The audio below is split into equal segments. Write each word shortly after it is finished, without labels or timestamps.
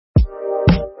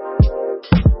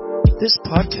This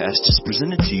podcast is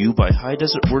presented to you by High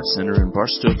Desert Word Center in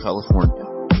Barstow, California.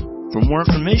 For more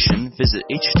information, visit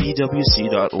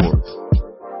hdwc.org.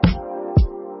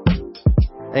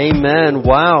 Amen.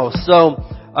 Wow. So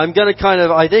I'm going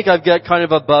to I think I've got kind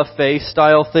of a buffet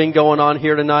style thing going on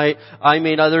here tonight. I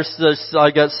mean, I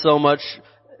got so much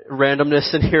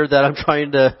randomness in here that I'm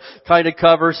trying to kind of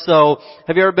cover. So,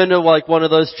 have you ever been to like one of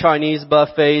those Chinese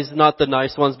buffets? Not the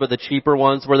nice ones, but the cheaper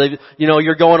ones where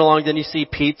you're going along, then you see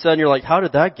pizza and you're like, how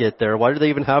did that get there? Why do they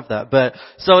even have that? But,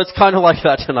 so it's kind of like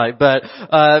that tonight. But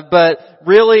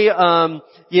really,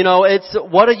 it's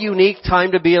what a unique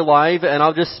time to be alive, and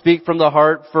I'll just speak from the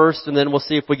heart first and then we'll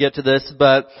see if we get to this.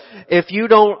 But if you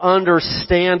don't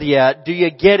understand yet, do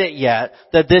you get it yet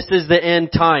that this is the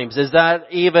end times? Is that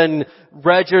even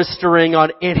registering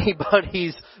on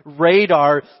anybody's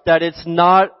radar that it's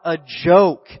not a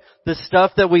joke? The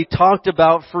stuff that we talked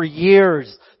about for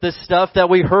years, the stuff that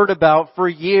we heard about for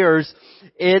years,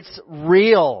 it's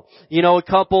real. The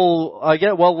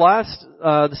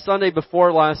Sunday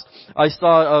before last, I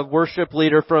saw a worship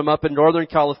leader from up in Northern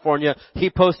California. He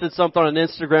posted something on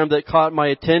Instagram that caught my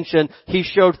attention. He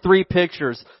showed 3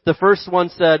 pictures. The first one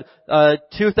said,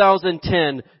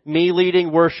 2010, me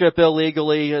leading worship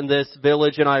illegally in this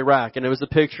village in Iraq. And it was a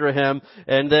picture of him.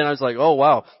 And then I was like, oh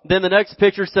wow. Then the next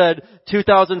picture said,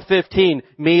 2015,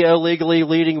 me illegally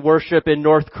leading worship in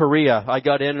North Korea. I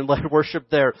got in and led worship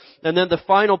there. And then the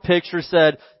final picture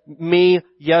said, me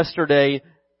yesterday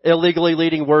illegally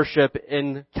leading worship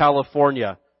in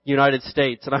California, United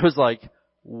States. And I was like,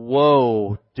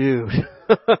 whoa, dude.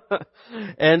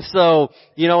 And so,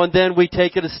 and then we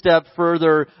take it a step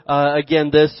further, again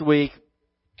this week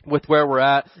with where we're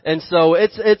at. And so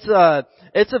it's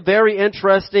a very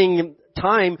interesting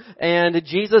time, and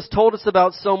Jesus told us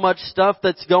about so much stuff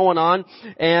that's going on,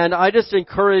 and I just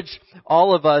encourage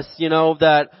all of us,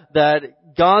 that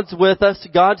God's with us.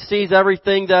 God sees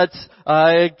everything that's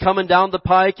coming down the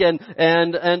pike, and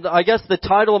I guess the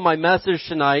title of my message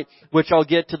tonight, which I'll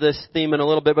get to this theme in a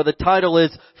little bit, but the title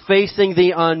is Facing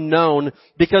the Unknown,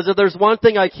 because if there's one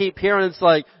thing I keep hearing, it's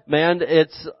like, man,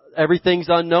 everything's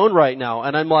unknown right now,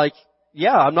 and I'm like,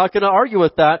 yeah, I'm not going to argue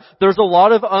with that. There's a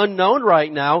lot of unknown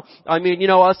right now. I mean,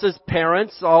 us as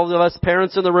parents, all of us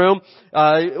parents in the room,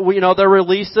 they're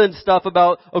releasing stuff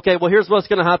about, okay, well, here's what's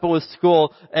going to happen with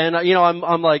school. And,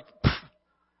 I'm like,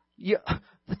 yeah,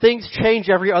 things change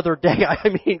every other day. I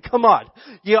mean, come on.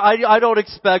 I don't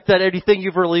expect that anything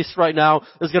you've released right now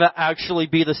is going to actually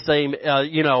be the same,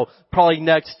 probably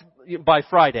by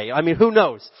Friday. I mean, who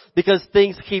knows? Because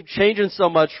things keep changing so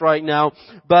much right now.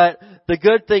 But the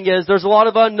good thing is there's a lot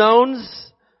of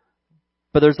unknowns,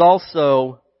 but there's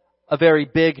also a very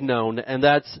big known, and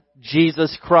that's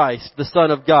Jesus Christ, the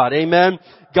Son of God. Amen?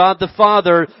 God the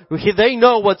Father, they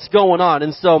know what's going on.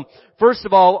 And so, first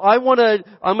of all, I'm going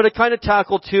to kind of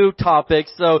tackle 2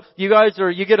 topics. So you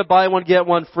get a buy one, get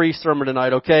one free sermon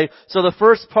tonight, okay? So the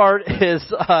first part is,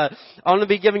 I'm going to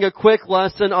be giving a quick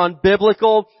lesson on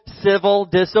biblical civil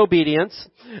disobedience.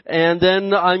 And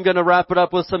then I'm going to wrap it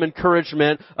up with some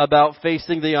encouragement about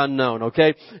facing the unknown,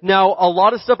 okay? Now, a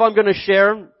lot of stuff I'm going to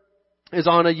share is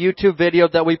on a YouTube video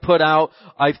that we put out,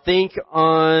 I think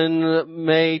on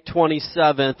May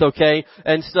 27th, okay?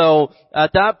 And so,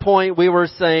 at that point, we were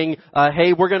saying,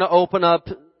 hey, we're gonna open up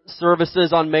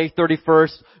services on May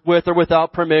 31st with or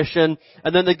without permission.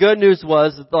 And then the good news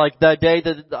was, like, that day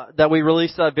that we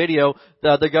released that video,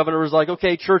 the governor was like,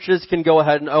 okay, churches can go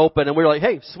ahead and open. And we were like,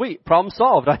 hey, sweet, problem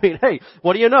solved. I mean, hey,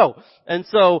 what do you know? And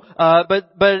so,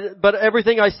 but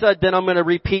everything I said, then I'm gonna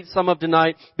repeat some of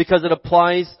tonight because it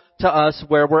applies to us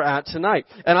where we're at tonight.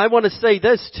 And I want to say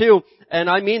this too, and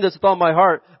I mean this with all my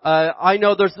heart. I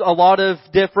know there's a lot of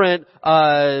different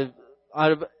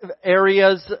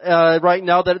areas right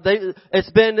now that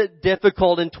it's been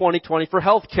difficult in 2020 for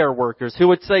healthcare workers. Who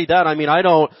would say that? I mean,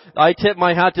 I tip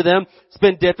my hat to them. It's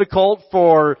been difficult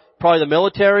for probably the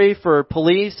military, for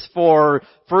police, for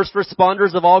first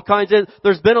responders of all kinds.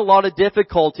 There's been a lot of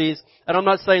difficulties, and I'm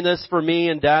not saying this for me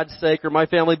and Dad's sake or my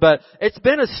family, but it's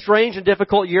been a strange and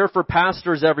difficult year for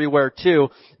pastors everywhere too,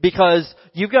 because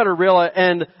you've got to realize,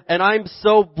 and I'm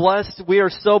so blessed, we are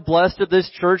so blessed at this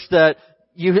church that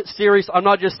I'm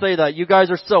not just saying that, you guys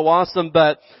are so awesome,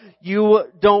 but you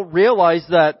don't realize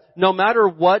that no matter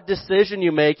what decision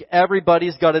you make,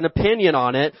 everybody's got an opinion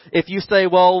on it. If you say,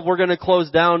 well, we're going to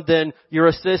close down, then you're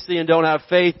a sissy and don't have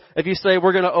faith. If you say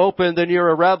we're going to open, then you're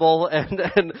a rebel.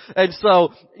 And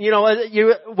so,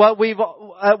 what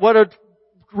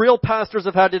real pastors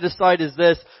have had to decide is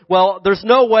this: well, there's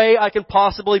no way I can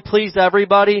possibly please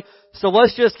everybody, so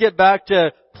let's just get back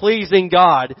to pleasing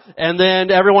God, and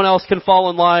then everyone else can fall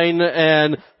in line,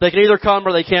 and they can either come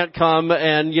or they can't come,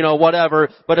 and, whatever.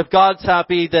 But if God's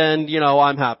happy, then,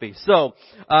 I'm happy. So,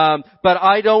 but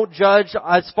I don't judge.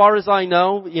 As far as I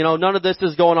know, none of this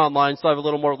is going online, so I have a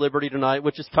little more liberty tonight,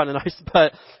 which is kind of nice.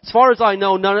 But as far as I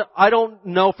know, I don't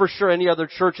know for sure any other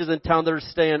churches in town that are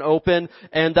staying open,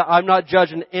 and I'm not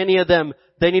judging any of them.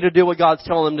 They need to do what God's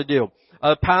telling them to do.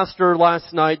 A pastor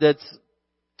last night that's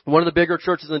one of the bigger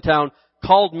churches in town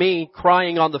called me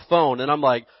crying on the phone, and I'm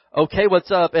like, okay,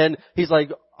 what's up? And he's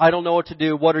like, I don't know what to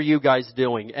do. What are you guys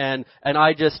doing? And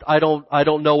I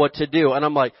don't know what to do. And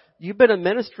I'm like, you've been in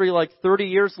ministry like 30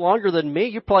 years longer than me.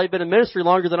 You've probably been in ministry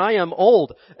longer than I am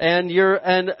old. And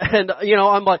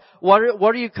I'm like, what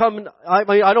are you coming? I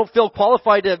mean, I don't feel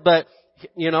qualified to, but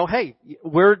hey,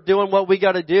 we're doing what we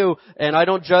got to do, and I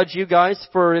don't judge you guys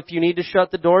for if you need to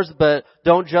shut the doors, but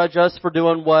don't judge us for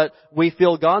doing what we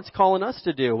feel God's calling us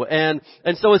to do. And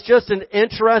so it's just an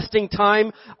interesting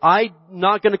time. I'm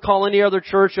not going to call any other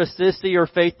church a sissy or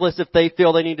faithless if they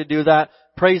feel they need to do that.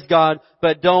 Praise God,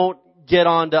 but don't get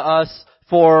on to us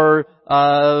for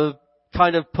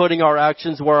kind of putting our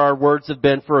actions where our words have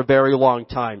been for a very long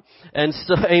time. And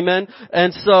so, amen.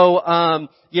 And so,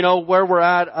 where we're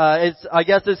at, I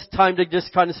guess it's time to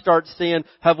just kind of start seeing,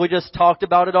 have we just talked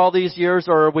about it all these years,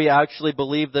 or we actually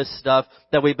believe this stuff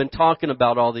that we've been talking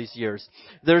about all these years?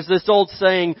 There's this old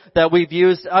saying that we've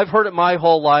used, I've heard it my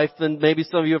whole life, and maybe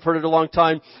some of you have heard it a long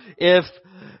time. If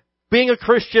being a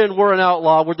Christian were an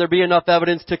outlaw, would there be enough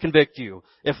evidence to convict you?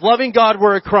 If loving God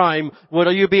were a crime, would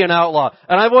you be an outlaw?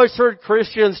 And I've always heard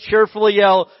Christians cheerfully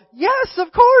yell, yes,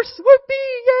 of course,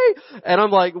 whoopee, yay! And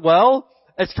I'm like, well,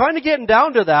 it's kind of getting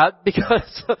down to that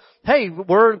because, hey,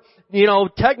 we're,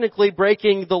 technically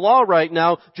breaking the law right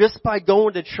now just by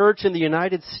going to church in the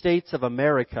United States of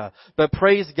America. But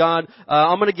praise God,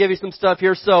 I'm going to give you some stuff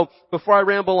here. So before I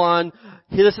ramble on,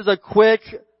 this is a quick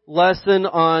lesson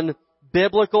on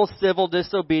biblical civil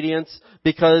disobedience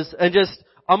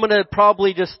I'm going to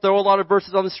probably just throw a lot of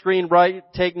verses on the screen,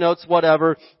 take notes,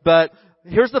 whatever. But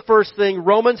here's the first thing,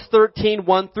 Romans 13,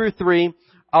 1 through 3.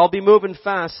 I'll be moving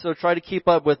fast, so try to keep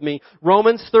up with me.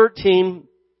 Romans 13,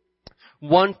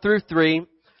 1 through 3.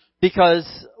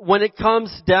 Because when it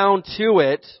comes down to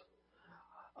it,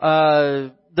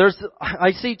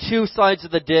 I see two sides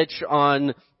of the ditch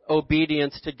on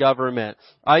obedience to government.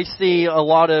 I see a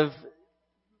lot of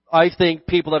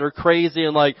people that are crazy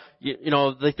and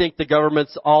they think the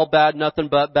government's all bad, nothing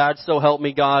but bad, so help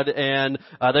me God, and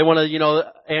they want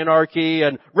to, anarchy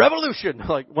and revolution.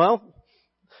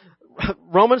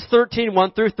 Romans 13,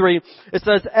 1 through 3, it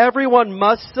says, everyone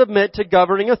must submit to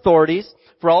governing authorities,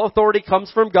 for all authority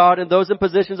comes from God, and those in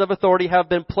positions of authority have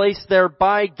been placed there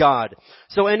by God.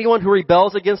 So anyone who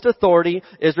rebels against authority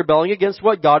is rebelling against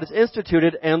what God has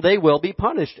instituted, and they will be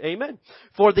punished. Amen.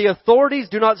 For the authorities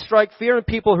do not strike fear in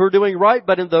people who are doing right,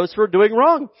 but in those who are doing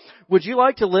wrong. Would you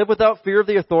like to live without fear of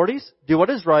the authorities? Do what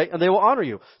is right, and they will honor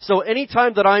you. So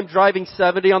anytime that I'm driving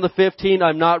 70 on the 15,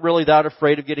 I'm not really that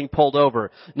afraid of getting pulled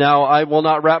over. Now, I will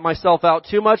not wrap myself out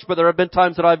too much, but there have been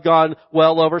times that I've gone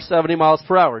well over 70 miles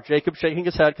per hour. Jacob shaking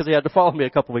his head because he had to follow me a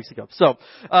couple weeks ago. So,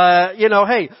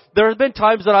 hey, there have been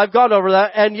times that I've gone over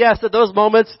that, and yes, at those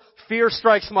moments, fear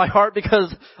strikes my heart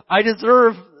because I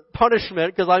deserve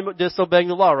punishment because I'm disobeying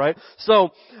the law, right?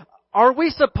 So, are we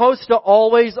supposed to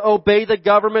always obey the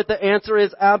government? The answer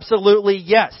is absolutely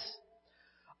yes.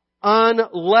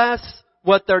 Unless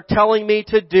what they're telling me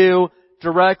to do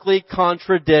directly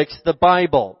contradicts the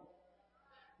Bible.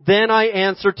 Then I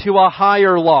answer to a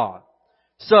higher law.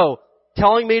 So,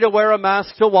 telling me to wear a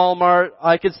mask to Walmart,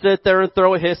 I could sit there and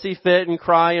throw a hissy fit and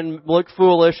cry and look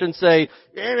foolish and say,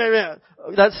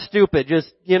 that's stupid.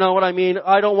 Just, you know what I mean?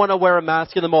 I don't want to wear a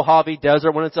mask in the Mojave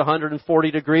Desert when it's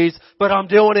 140 degrees, but I'm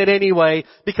doing it anyway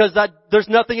because there's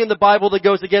nothing in the Bible that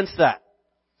goes against that.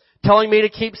 Telling me to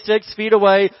keep 6 feet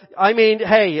away. I mean,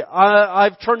 hey,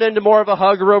 I've turned into more of a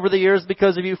hugger over the years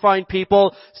because of you fine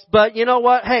people. But you know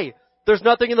what? Hey, there's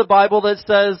nothing in the Bible that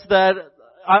says that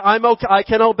I'm okay. I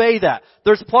can obey that.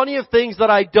 There's plenty of things that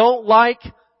I don't like,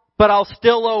 but I'll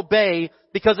still obey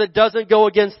because it doesn't go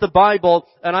against the Bible,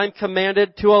 and I'm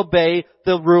commanded to obey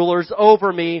the rulers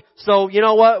over me. So, you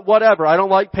know what? Whatever. I don't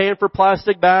like paying for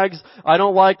plastic bags.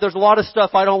 There's a lot of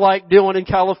stuff I don't like doing in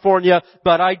California,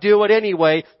 but I do it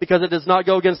anyway because it does not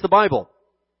go against the Bible.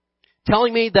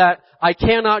 Telling me that I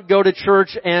cannot go to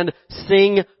church and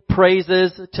sing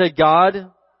praises to God,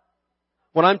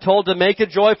 when I'm told to make a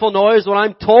joyful noise, when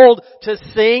I'm told to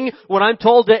sing, when I'm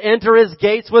told to enter His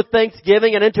gates with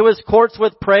thanksgiving and into His courts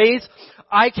with praise,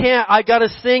 I can't. I gotta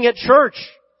sing at church.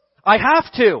 I have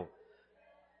to.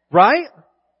 Right?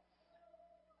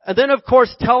 And then of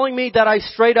course telling me that I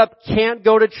straight up can't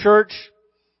go to church.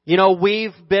 You know,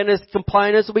 we've been as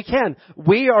compliant as we can.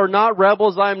 We are not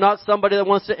rebels. I am not somebody that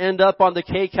wants to end up on the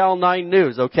KCAL 9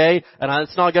 News, okay? And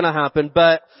it's not going to happen.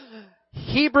 But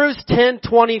Hebrews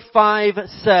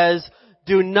 10:25 says,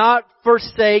 do not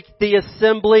forsake the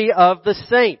assembly of the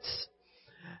saints.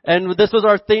 And this was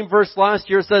our theme verse last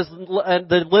year. It says, and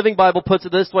the Living Bible puts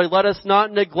it this way, let us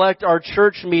not neglect our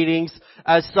church meetings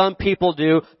as some people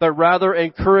do, but rather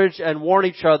encourage and warn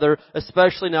each other,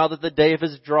 especially now that the day of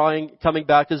His coming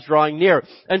back is drawing near.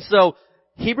 And so,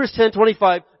 Hebrews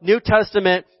 10:25, New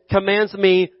Testament commands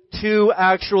me to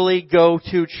actually go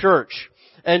to church.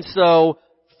 And so,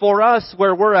 for us,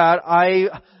 where we're at,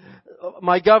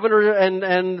 my governor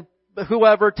and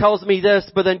whoever tells me this,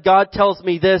 but then God tells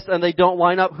me this, and they don't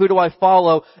line up. Who do I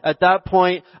follow? At that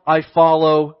point, I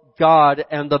follow God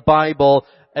and the Bible.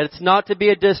 And it's not to be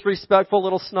a disrespectful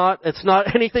little snot. It's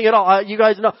not anything at all. You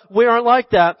guys know, we aren't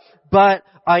like that. But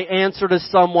I answer to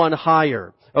someone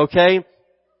higher. Okay?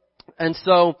 And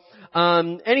so,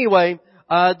 anyway,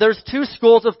 there's two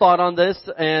schools of thought on this.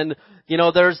 And, you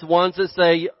know, there's ones that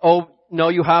say, oh, no,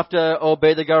 you have to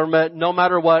obey the government no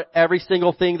matter what, every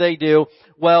single thing they do.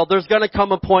 Well, there's going to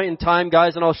come a point in time,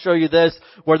 guys, and I'll show you this,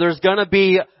 where there's going to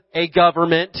be a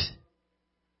government,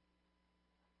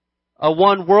 a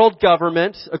one world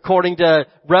government, according to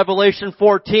Revelation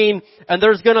 14, and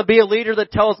there's going to be a leader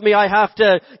that tells me I have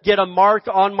to get a mark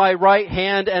on my right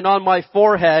hand and on my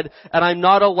forehead, and I'm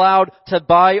not allowed to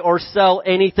buy or sell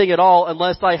anything at all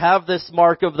unless I have this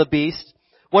mark of the beast.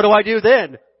 What do I do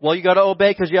then? Well, you got to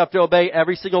obey because you have to obey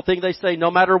every single thing they say,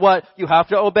 no matter what. You have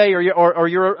to obey,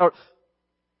 or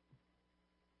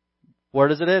where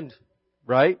does it end?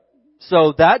 Right?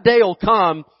 So that day will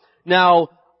come. Now,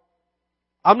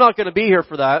 I'm not going to be here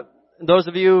for that. Those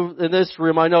of you in this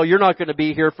room, I know you're not going to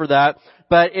be here for that.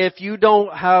 But if you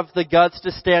don't have the guts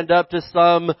to stand up to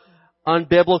some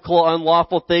unbiblical,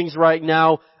 unlawful things right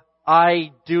now,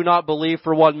 I do not believe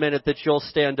for 1 minute that you'll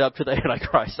stand up to the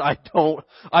Antichrist.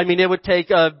 It would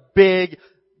take a big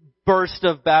burst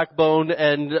of backbone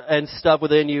and stuff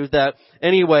within you that,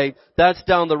 anyway, that's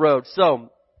down the road. So,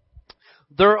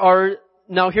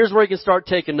 now here's where you can start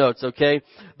taking notes, okay?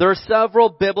 There are several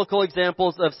biblical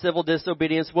examples of civil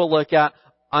disobedience we'll look at.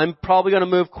 I'm probably going to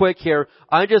move quick here.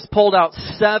 I just pulled out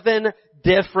 7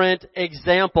 different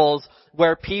examples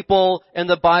where people in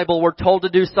the Bible were told to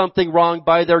do something wrong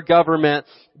by their government,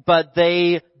 but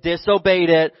they disobeyed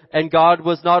it, and God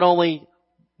was not only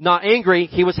not angry,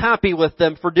 He was happy with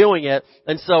them for doing it.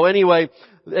 And so anyway,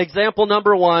 example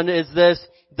number 1 is this,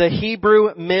 the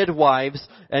Hebrew midwives,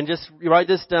 and just write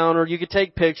this down, or you could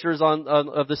take pictures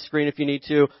of the screen if you need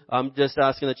to. I'm just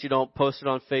asking that you don't post it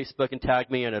on Facebook and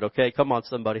tag me in it, okay? Come on,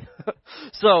 somebody.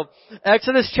 So,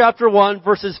 Exodus chapter 1,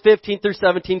 verses 15 through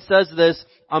 17 says this.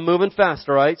 I'm moving fast,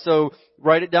 alright? So,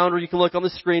 write it down or you can look on the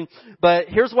screen. But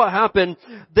here's what happened.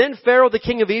 Then Pharaoh, the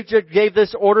king of Egypt, gave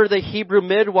this order to the Hebrew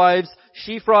midwives,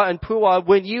 Shiphrah and Puah,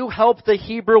 when you help the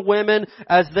Hebrew women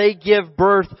as they give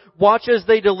birth, watch as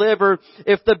they deliver.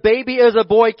 If the baby is a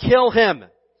boy, kill him.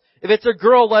 If it's a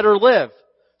girl, let her live.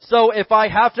 So if I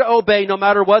have to obey no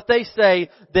matter what they say,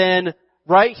 then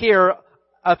right here,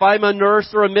 if I'm a nurse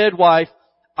or a midwife,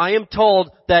 I am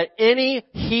told that any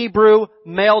Hebrew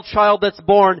male child that's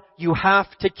born, you have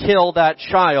to kill that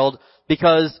child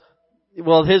because,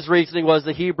 well, his reasoning was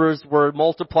the Hebrews were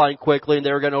multiplying quickly and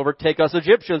they were going to overtake us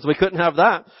Egyptians. We couldn't have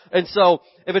that. And so,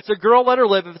 if it's a girl, let her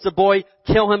live. If it's a boy,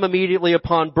 kill him immediately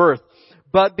upon birth.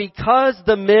 But because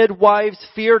the midwives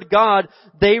feared God,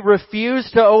 they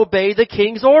refused to obey the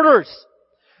king's orders.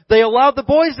 They allowed the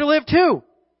boys to live too.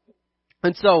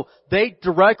 And so they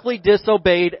directly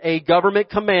disobeyed a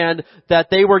government command that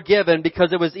they were given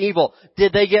because it was evil.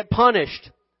 Did they get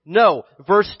punished? No.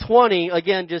 Verse 20,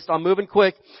 again, I'm moving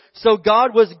quick. So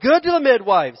God was good to the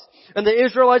midwives, and the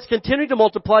Israelites continued to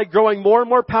multiply, growing more and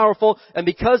more powerful, and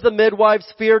because the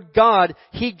midwives feared God,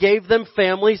 He gave them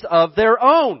families of their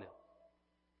own.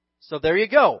 So there you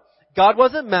go. God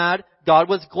wasn't mad. God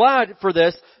was glad for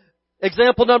this.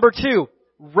 Example number 2,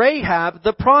 Rahab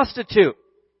the prostitute.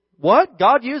 What?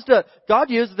 God used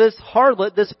this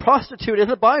harlot, this prostitute in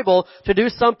the Bible to do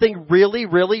something really,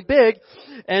 really big.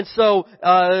 And so,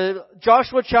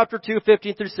 Joshua chapter 2,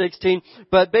 15 through 16,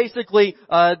 but basically,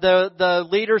 the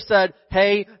leader said,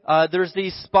 hey, there's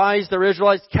these spies, they're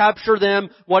Israelites, capture them,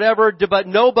 whatever, but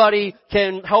nobody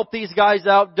can help these guys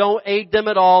out, don't aid them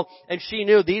at all. And she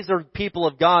knew these are people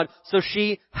of God, so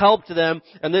she helped them.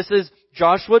 And this is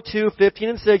Joshua 2, 15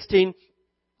 and 16.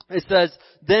 It says,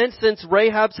 then since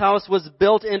Rahab's house was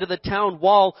built into the town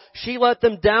wall, she let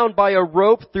them down by a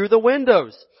rope through the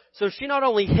windows. So she not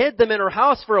only hid them in her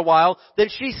house for a while, then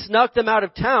she snuck them out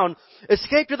of town.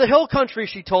 Escape to the hill country,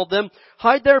 she told them.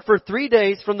 Hide there for 3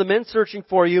 days from the men searching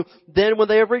for you. Then when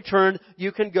they have returned,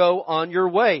 you can go on your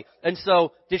way. And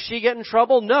so, did she get in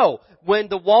trouble? No. When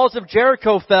the walls of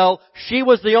Jericho fell, she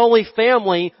was the only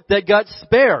family that got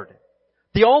spared.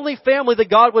 The only family that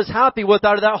God was happy with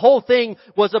out of that whole thing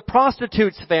was a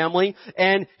prostitute's family,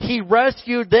 and He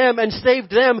rescued them and saved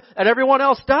them, and everyone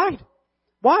else died.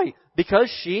 Why?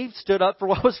 Because she stood up for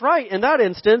what was right. In that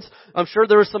instance, I'm sure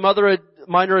there were some other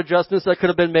minor adjustments that could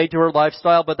have been made to her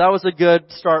lifestyle, but that was a good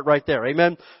start right there.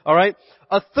 Amen? Alright?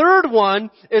 A third one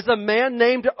is a man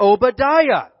named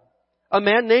Obadiah. A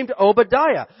man named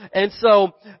Obadiah. And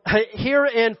so, here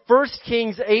in 1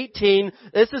 Kings 18,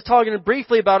 this is talking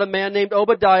briefly about a man named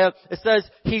Obadiah. It says,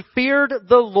 he feared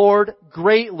the Lord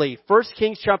greatly. 1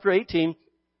 Kings chapter 18.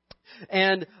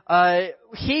 And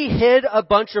he hid a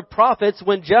bunch of prophets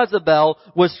when Jezebel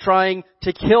was trying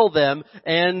to kill them.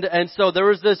 And so there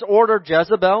was this order,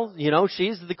 Jezebel,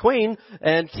 she's the queen,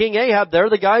 and King Ahab, they're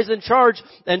the guys in charge.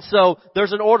 And so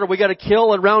there's an order, we gotta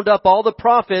kill and round up all the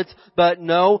prophets, but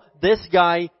no, this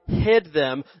guy hid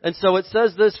them. And so it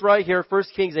says this right here, 1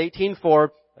 Kings 18:4.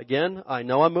 Again, I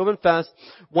know I'm moving fast.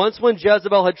 Once when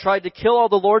Jezebel had tried to kill all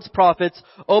the Lord's prophets,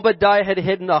 Obadiah had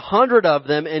hidden 100 of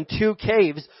them in 2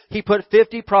 caves. He put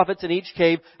 50 prophets in each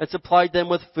cave and supplied them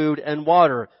with food and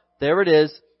water. There it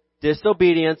is.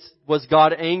 Disobedience. Was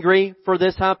God angry for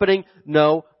this happening?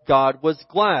 No, God was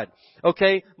glad.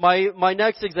 Okay, my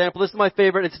next example, this is my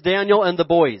favorite, it's Daniel and the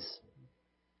boys.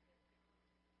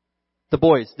 The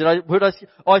boys.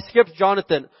 I skipped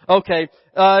Jonathan. Okay,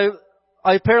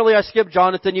 Apparently I skipped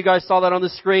Jonathan. You guys saw that on the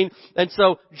screen. And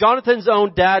so Jonathan's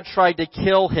own dad tried to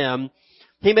kill him.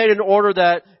 He made an order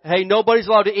that, hey, nobody's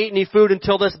allowed to eat any food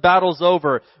until this battle's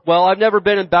over. Well, I've never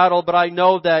been in battle, but I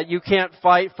know that you can't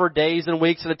fight for days and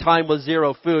weeks at a time with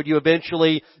zero food. You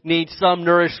eventually need some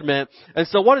nourishment. And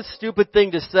so what a stupid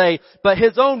thing to say. But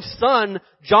his own son,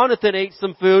 Jonathan, ate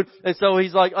some food. And so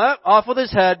he's like, off with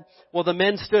his head. Well, the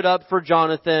men stood up for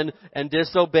Jonathan and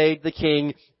disobeyed the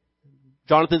king,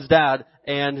 Jonathan's dad,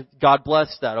 and God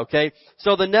blessed that, okay?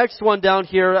 So the next one down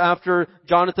here after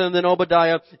Jonathan and then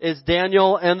Obadiah is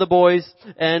Daniel and the boys,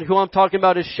 and who I'm talking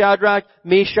about is Shadrach,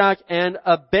 Meshach, and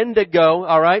Abednego,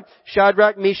 alright?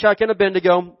 Shadrach, Meshach, and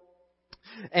Abednego.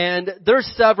 And there's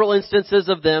several instances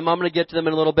of them. I'm going to get to them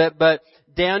in a little bit, but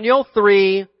Daniel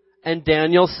 3 and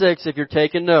Daniel 6, if you're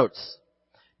taking notes.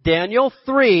 Daniel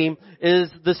 3 is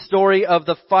the story of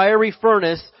the fiery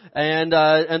furnace, and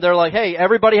they're like, hey,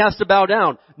 everybody has to bow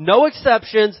down. No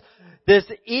exceptions. This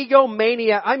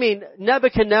egomaniac,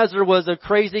 Nebuchadnezzar was a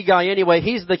crazy guy anyway.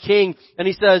 He's the king, and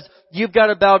he says, you've got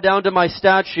to bow down to my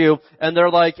statue. And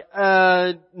they're like,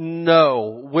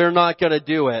 no, we're not going to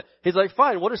do it. He's like,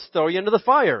 fine, we'll just throw you into the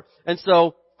fire. And so,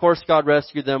 of course, God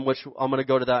rescued them, which I'm going to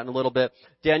go to that in a little bit.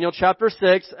 Daniel chapter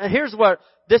 6, and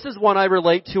this is one I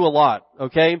relate to a lot,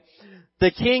 okay?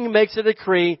 The king makes a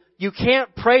decree. You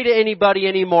can't pray to anybody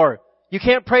anymore. You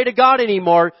can't pray to God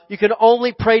anymore. You can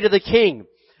only pray to the king.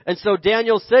 And so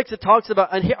Daniel 6, it talks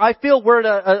about, and I feel we're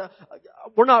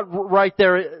not right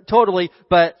there totally,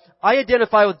 but I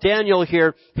identify with Daniel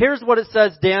here. Here's what it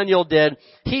says Daniel did.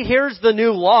 He hears the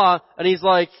new law, and he's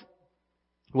like,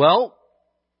 well.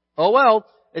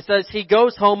 It says he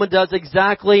goes home and does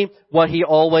exactly what he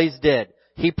always did.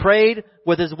 He prayed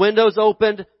with his windows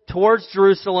opened towards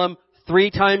Jerusalem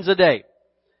 3 times a day.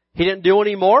 He didn't do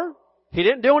any more. He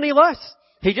didn't do any less.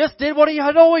 He just did what he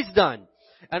had always done.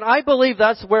 And I believe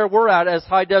that's where we're at as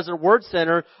High Desert Word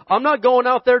Center. I'm not going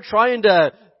out there trying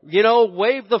to,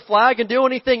 wave the flag and do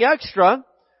anything extra.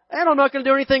 And I'm not going to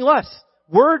do anything less.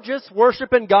 We're just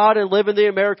worshiping God and living the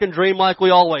American dream like we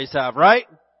always have, right?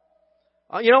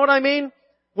 You know what I mean?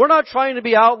 We're not trying to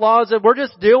be outlaws, and we're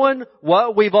just doing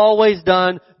what we've always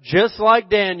done, just like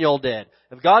Daniel did.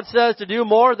 If God says to do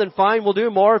more, then fine, we'll do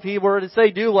more. If He were to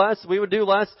say do less, we would do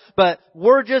less. But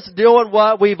we're just doing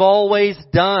what we've always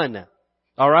done.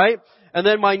 Alright? And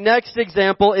then my next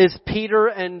example is Peter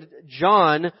and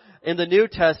John in the New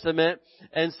Testament.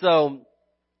 And so,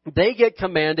 they get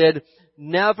commanded,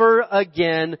 never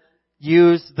again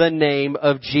use the name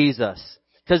of Jesus.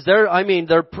 Because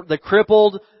the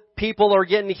crippled people are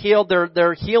getting healed.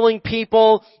 They're healing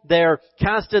people. They're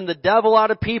casting the devil out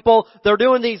of people. They're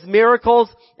doing these miracles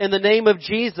in the name of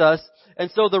Jesus. And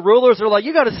so the rulers are like,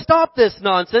 you gotta stop this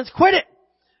nonsense. Quit it.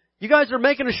 You guys are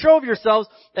making a show of yourselves.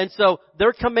 And so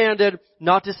they're commanded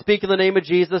not to speak in the name of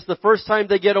Jesus. The first time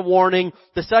they get a warning.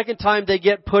 The second time they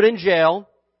get put in jail.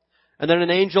 And then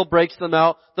an angel breaks them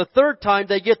out. The third time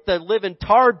they get the living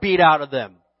tar beat out of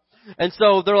them. And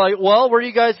so they're like, well, what are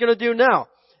you guys gonna do now?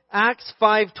 Acts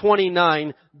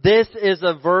 5:29, this is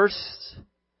a verse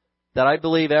that I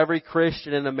believe every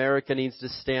Christian in America needs to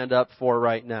stand up for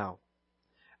right now.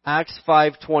 Acts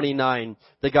 5:29,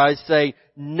 the guys say,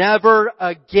 never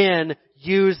again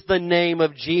use the name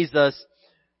of Jesus.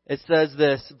 It says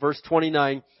this, verse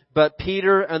 29, but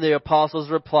Peter and the apostles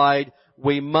replied,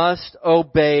 we must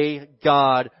obey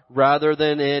God rather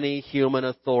than any human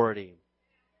authority.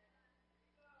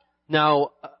 Now,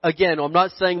 again, I'm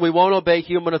not saying we won't obey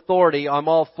human authority. I'm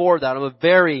all for that. I'm a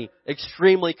very,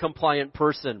 extremely compliant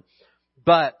person.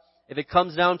 But if it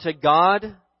comes down to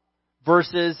God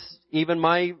versus even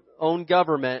my own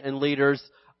government and leaders,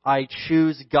 I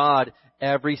choose God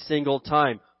every single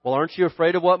time. Well, aren't you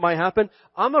afraid of what might happen?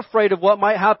 I'm afraid of what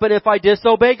might happen if I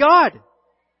disobey God.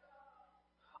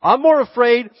 I'm more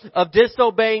afraid of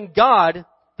disobeying God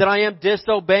than I am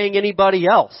disobeying anybody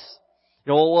else.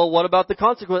 Well, what about the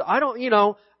consequence?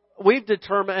 We've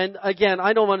determined, and again,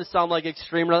 I don't want to sound like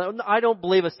extreme. I don't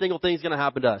believe a single thing's going to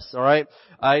happen to us, alright?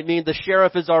 I mean, the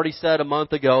sheriff has already said a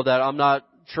month ago that I'm not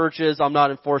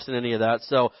enforcing any of that,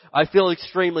 so I feel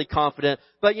extremely confident.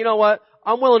 But you know what?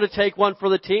 I'm willing to take one for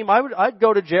the team. I'd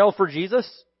go to jail for Jesus.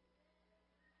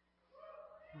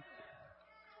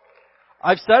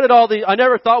 I've said it I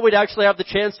never thought we'd actually have the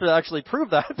chance to actually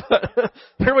prove that, but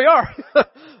here we are.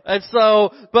 And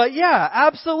so, but yeah,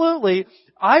 absolutely.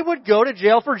 I would go to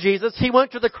jail for Jesus. He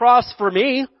went to the cross for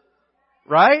me,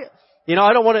 right?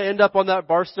 I don't want to end up on that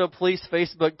Barstow Police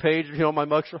Facebook page, my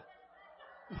mugshot.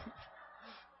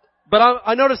 But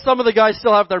I noticed some of the guys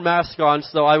still have their mask on,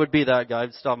 so I would be that guy.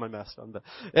 I'd still have my mask on. But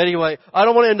anyway, I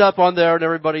don't want to end up on there and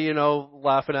everybody,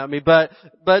 laughing at me. But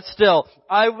still,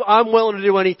 I'm willing to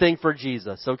do anything for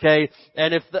Jesus, okay?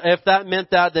 And if that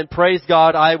meant that, then praise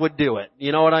God, I would do it.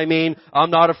 You know what I mean?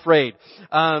 I'm not afraid.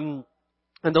 And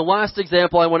the last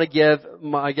example I want to give,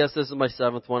 I guess this is my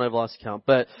seventh one, I've lost count,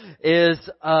 but is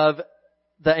of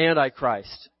the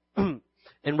Antichrist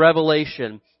in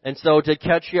Revelation. And so to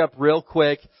catch you up real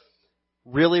quick,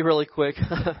 really quick,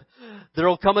 there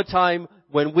will come a time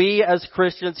when we as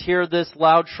Christians hear this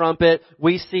loud trumpet,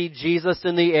 we see Jesus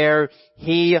in the air,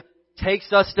 He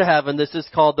takes us to heaven. This is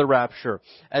called the rapture.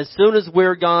 As soon as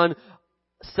we're gone,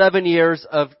 7 years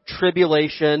of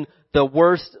tribulation, the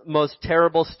worst, most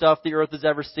terrible stuff the earth has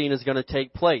ever seen is going to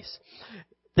take place.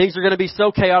 Things are going to be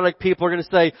so chaotic, people are going to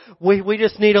say, we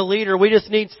just need a leader, we just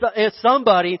need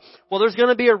somebody. Well, there's going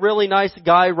to be a really nice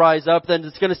guy rise up, then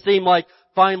it's going to seem like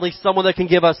finally someone that can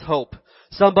give us hope.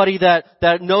 Somebody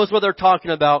that knows what they're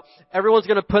talking about. Everyone's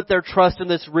going to put their trust in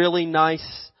this really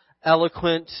nice,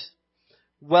 eloquent,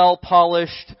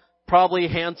 well-polished, probably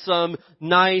handsome,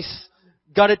 nice,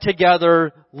 got it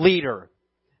together leader.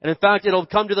 And in fact, it'll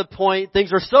come to the point,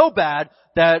 things are so bad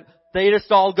that they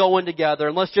just all go in together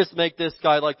and let's just make this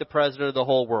guy like the president of the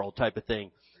whole world type of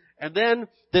thing. And then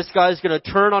this guy's going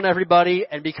to turn on everybody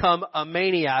and become a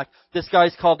maniac. This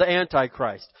guy's called the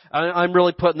Antichrist. I'm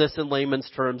really putting this in layman's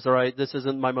terms, alright? This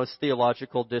isn't my most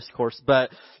theological discourse, but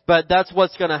that's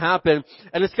what's going to happen.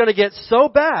 And it's going to get so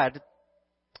bad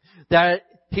that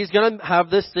he's going to have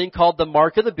this thing called the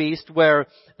Mark of the Beast, where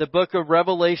the book of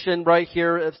Revelation right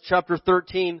here, chapter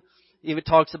 13, even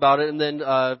talks about it, and then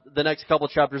the next couple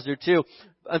of chapters do too.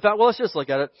 In fact, let's just look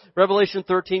at it. Revelation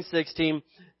 13:16.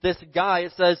 This guy,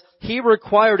 it says, he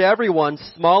required everyone,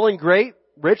 small and great,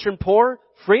 rich and poor,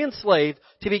 free and slave,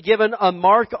 to be given a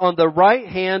mark on the right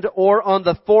hand or on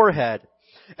the forehead.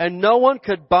 And no one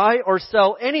could buy or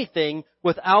sell anything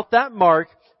without that mark,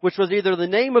 which was either the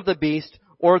name of the beast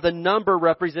or the number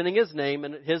representing his name,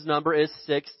 and his number is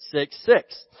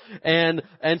 666. And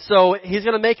so he's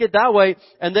going to make it that way.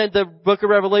 And then the book of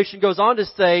Revelation goes on to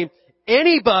say,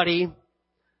 anybody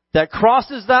that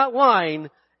crosses that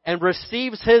line and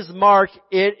receives his mark,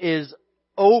 it is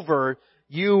over.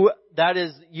 You're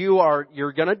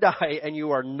gonna die and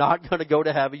you are not gonna go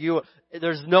to heaven.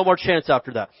 There's no more chance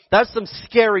after that. That's some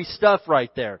scary stuff right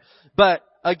there. But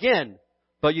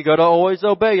you gotta always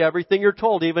obey everything you're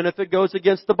told, even if it goes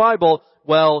against the Bible.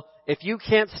 Well, if you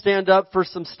can't stand up for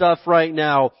some stuff right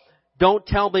now, don't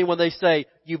tell me when they say,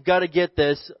 you've gotta get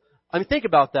this. I mean, think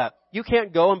about that. You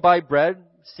can't go and buy bread,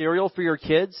 cereal for your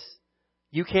kids.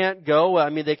 You can't go. I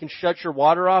mean, they can shut your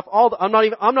water off. I'm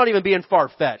not even being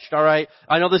far-fetched, alright?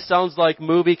 I know this sounds like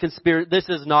movie conspiracy. This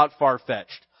is not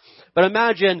far-fetched. But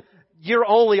imagine your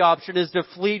only option is to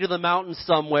flee to the mountains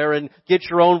somewhere and get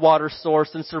your own water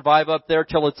source and survive up there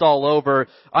till it's all over.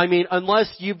 I mean,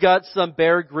 unless you've got some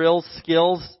Bear Grylls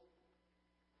skills,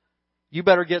 you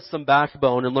better get some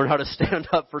backbone and learn how to stand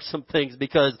up for some things,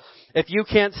 because if you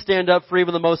can't stand up for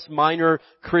even the most minor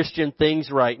Christian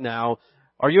things right now,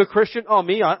 Are you a Christian? Oh,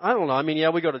 me? I don't know. I mean,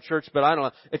 yeah, we go to church, but I don't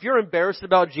know. If you're embarrassed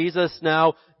about Jesus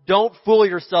now, don't fool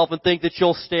yourself and think that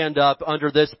you'll stand up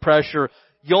under this pressure.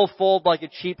 You'll fold like a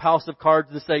cheap house of cards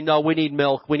and say, no, we need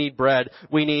milk, we need bread,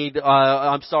 we need,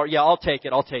 I'm sorry, yeah, I'll take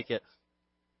it.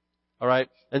 Alright?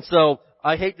 And so,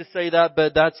 I hate to say that,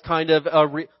 but that's kind of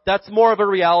that's more of a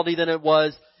reality than it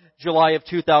was July of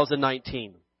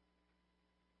 2019.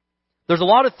 There's a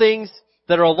lot of things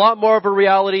that are a lot more of a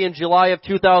reality in July of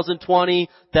 2020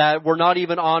 that were not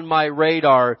even on my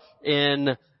radar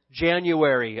in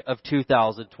January of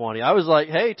 2020. I was like,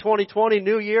 hey, 2020,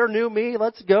 new year, new me,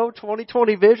 let's go,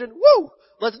 2020 vision, woo,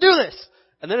 let's do this.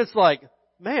 And then it's like,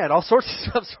 man, all sorts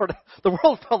of stuff the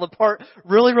world fell apart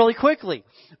really, really quickly.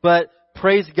 But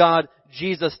praise God,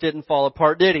 Jesus didn't fall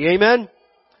apart, did he? Amen?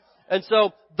 And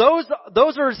so, those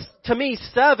are, to me,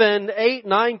 7, 8,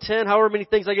 9, 10, however many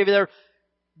things I gave you there,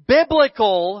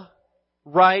 biblical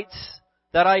rights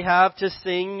that I have to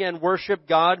sing and worship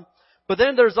God. But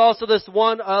then there's also this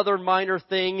one other minor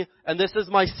thing, and this is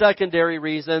my secondary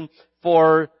reason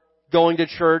for going to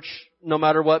church, no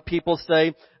matter what people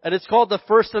say, and it's called the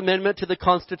First Amendment to the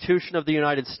Constitution of the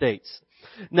United States.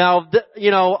 Now,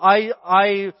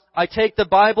 I take the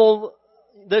Bible,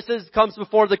 comes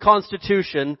before the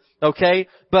Constitution, okay?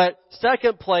 But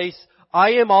second place,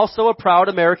 I am also a proud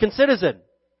American citizen.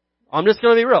 I'm just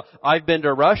going to be real. I've been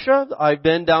to Russia. I've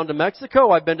been down to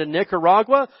Mexico. I've been to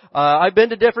Nicaragua. I've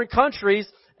been to different countries,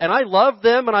 and I love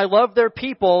them and I love their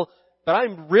people. But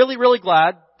I'm really, really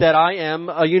glad that I am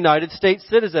a United States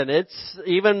citizen.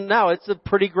 Even now, it's a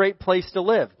pretty great place to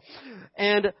live.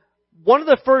 And one of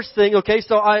the first thing, okay,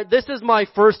 so this is my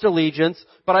first allegiance,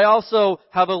 but I also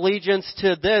have allegiance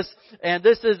to this, and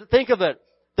this is, think of it,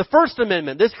 the First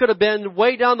Amendment. This could have been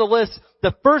way down the list.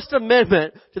 The First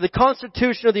Amendment to the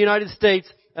Constitution of the United States,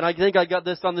 and I think I got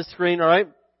this on the screen, alright?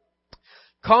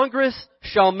 Congress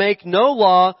shall make no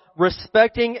law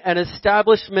respecting an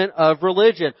establishment of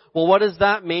religion. Well, what does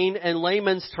that mean in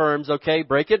layman's terms? Okay,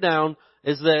 break it down.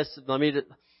 Is this,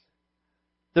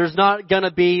 there's not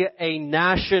gonna be a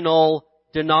national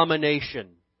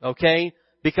denomination, okay?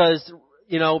 Because,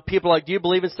 people are like, do you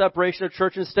believe in separation of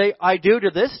church and state? I do,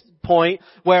 to this point,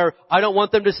 where I don't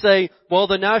want them to say, well,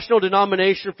 the national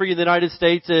denomination for the United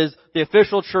States is, the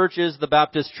official church is the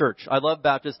Baptist Church. I love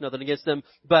Baptists, nothing against them.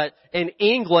 But in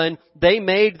England, they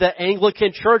made the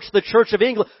Anglican Church the Church of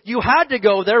England. You had to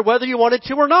go there whether you wanted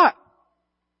to or not.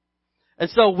 And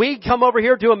so we come over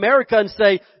here to America and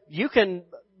say, you can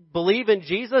believe in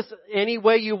Jesus any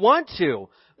way you want to.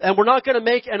 And we're not going to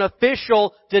make an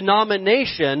official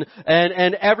denomination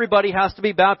and everybody has to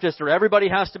be Baptist or everybody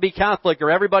has to be Catholic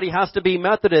or everybody has to be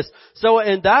Methodist. So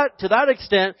to that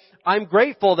extent, I'm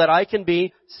grateful that I can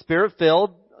be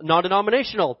Spirit-filled,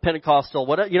 non-denominational, Pentecostal,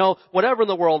 whatever in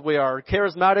the world we are.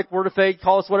 Charismatic, Word of Faith,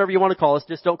 call us whatever you want to call us.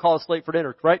 Just don't call us late for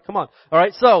dinner, right? Come on.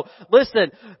 Alright, so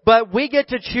listen, but we get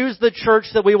to choose the church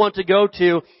that we want to go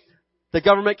to. The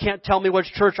government can't tell me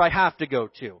which church I have to go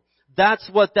to. That's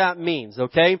what that means,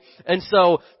 okay? And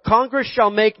so, Congress shall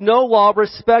make no law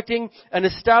respecting an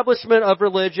establishment of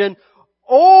religion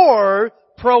or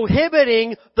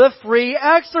prohibiting the free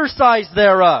exercise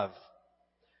thereof.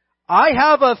 I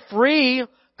have a free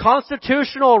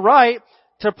constitutional right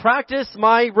to practice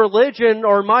my religion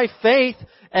or my faith,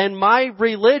 and my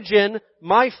religion,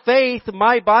 my faith,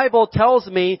 my Bible tells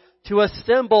me to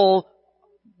assemble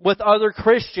with other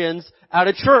Christians at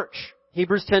a church.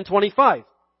 Hebrews 10:25.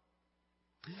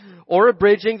 Or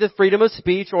abridging the freedom of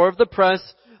speech or of the press.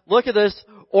 Look at this.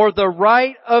 Or the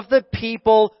right of the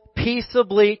people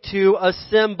peaceably to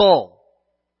assemble.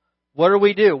 What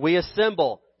do? We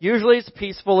assemble. Usually it's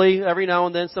peacefully. Every now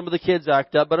and then some of the kids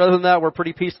act up. But other than that, we're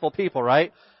pretty peaceful people,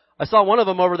 right? I saw one of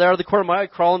them over there at the corner of my eye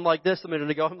crawling like this a minute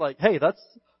ago. I'm like, hey,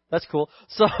 that's cool.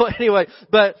 So anyway,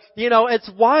 but it's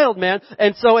wild, man.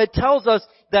 And so it tells us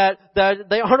that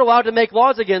they aren't allowed to make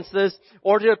laws against this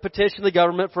or to petition the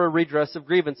government for a redress of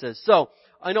grievances. So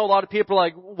I know a lot of people are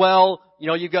like, well,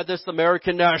 you've got this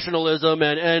American nationalism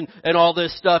and all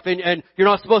this stuff and you're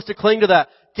not supposed to cling to that.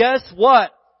 Guess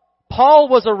what? Paul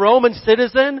was a Roman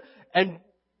citizen and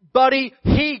buddy,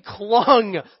 he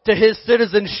clung to his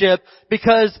citizenship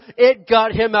because it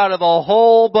got him out of a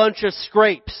whole bunch of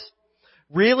scrapes.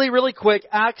 Really, really quick,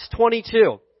 Acts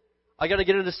 22. I gotta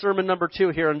get into sermon number 2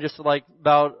 here in just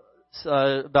about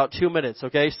 2 minutes,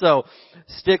 okay? So,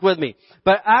 stick with me.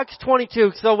 But Acts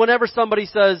 22, so whenever somebody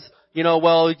says,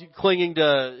 well, clinging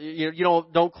to,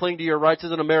 don't cling to your rights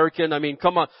as an American, I mean,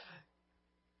 come on.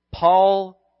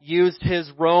 Paul used his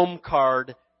Rome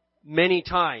card many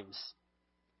times.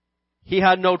 He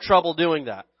had no trouble doing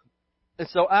that. And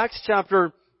so Acts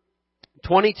chapter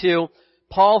 22,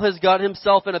 Paul has got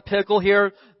himself in a pickle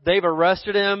here. They've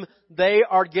arrested him. They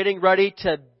are getting ready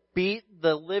to beat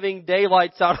the living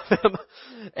daylights out of him.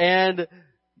 And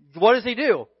what does he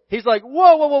do? He's like,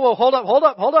 whoa, hold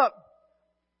up.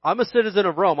 I'm a citizen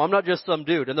of Rome. I'm not just some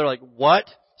dude. And they're like, what?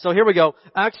 So here we go.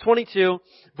 Acts 22,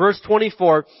 verse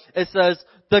 24. It says,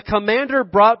 the commander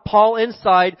brought Paul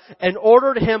inside and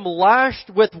ordered him lashed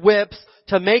with whips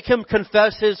to make him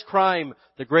confess his crime.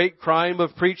 The great crime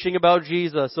of preaching about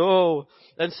Jesus. Oh.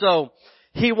 And so,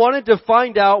 he wanted to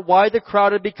find out why the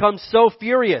crowd had become so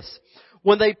furious.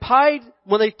 When they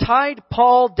tied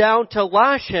Paul down to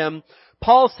lash him,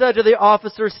 Paul said to the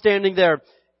officer standing there,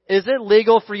 is it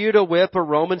legal for you to whip a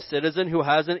Roman citizen who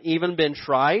hasn't even been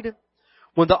tried?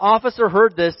 When the officer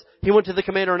heard this, he went to the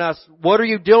commander and asked, what are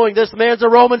you doing? This man's a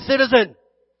Roman citizen.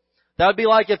 That would be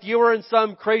like if you were in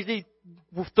some crazy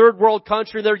third world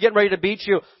country and they're getting ready to beat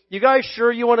you. You guys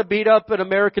sure you want to beat up an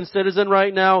American citizen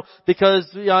right now? Because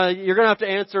you're going to have to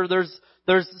answer, there's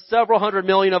several 100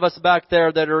 million of us back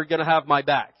there that are going to have my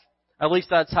back. At least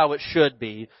that's how it should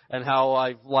be and how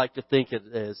I like to think it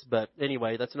is. But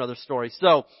anyway, that's another story.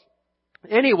 So,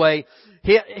 anyway,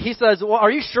 he says, well,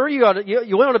 are you sure you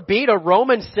want to beat a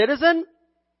Roman citizen?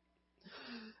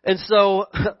 And so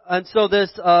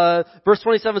this, verse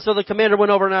 27, so the commander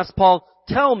went over and asked Paul,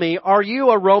 tell me, are you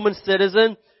a Roman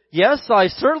citizen? Yes, I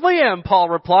certainly am, Paul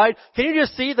replied. Can you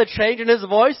just see the change in his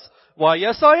voice? Why,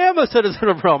 yes, I am a citizen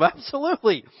of Rome.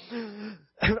 Absolutely.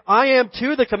 I am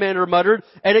too, the commander muttered,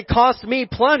 and it cost me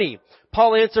plenty.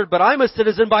 Paul answered, but I'm a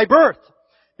citizen by birth.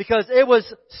 Because it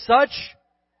was such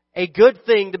a good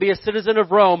thing to be a citizen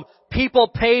of Rome. People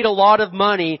paid a lot of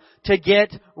money to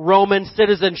get Roman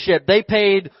citizenship. They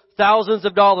paid thousands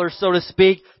of dollars, so to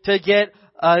speak, to get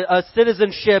a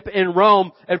citizenship in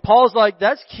Rome. And Paul's like,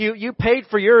 that's cute. You paid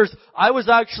for yours. I was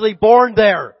actually born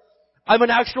there. I'm an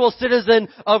actual citizen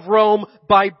of Rome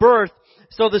by birth.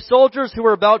 So the soldiers who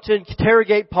were about to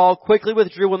interrogate Paul quickly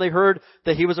withdrew when they heard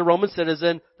that he was a Roman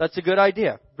citizen. That's a good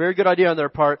idea. Very good idea on their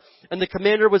part. And the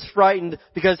commander was frightened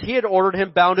because he had ordered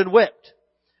him bound and whipped.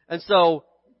 And so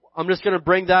I'm just going to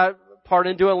bring that part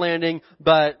into a landing,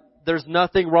 but there's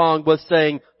nothing wrong with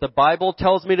saying the Bible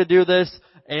tells me to do this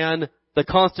and the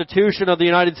Constitution of the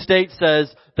United States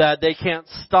says that they can't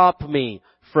stop me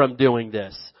from doing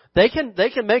this. They can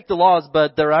make the laws,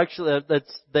 but they're actually,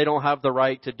 they don't have the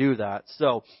right to do that.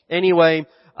 So, anyway,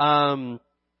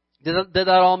 did that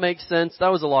all make sense?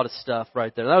 That was a lot of stuff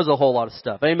right there. That was a whole lot of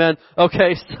stuff. Amen?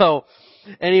 Okay, so,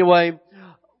 anyway,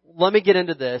 let me get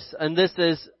into this. And this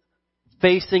is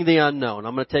facing the unknown.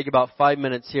 I'm going to take about 5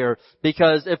 minutes here.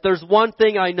 Because if there's one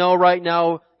thing I know right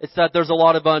now, it's that there's a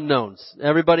lot of unknowns.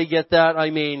 Everybody get that?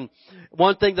 I mean,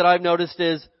 one thing that I've noticed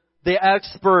is the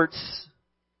experts.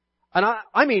 And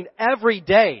I mean every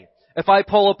day, if I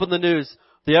pull up in the news,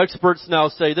 the experts now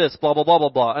say this, blah, blah, blah, blah,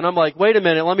 blah. And I'm like, wait a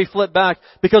minute, let me flip back.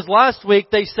 Because last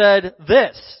week they said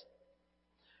this.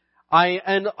 I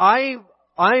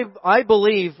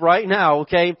believe right now,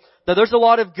 okay, that there's a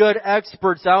lot of good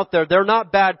experts out there. They're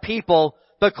not bad people,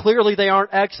 but clearly they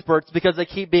aren't experts because they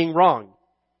keep being wrong.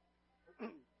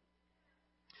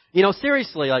 You know,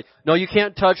 seriously, like, no, you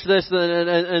can't touch this,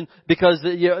 and because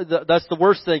that's the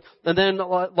worst thing. And then,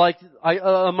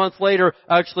 a month later,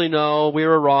 actually, no, we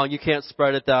were wrong. You can't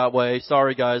spread it that way.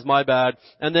 Sorry, guys, my bad.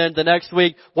 And then the next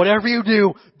week, whatever you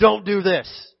do, don't do this.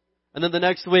 And then the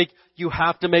next week, you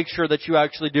have to make sure that you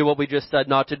actually do what we just said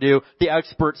not to do. The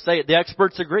experts say it. The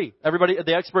experts agree.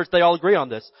 The experts, they all agree on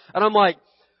this. And I'm like,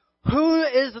 who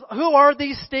are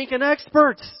these stinking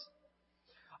experts?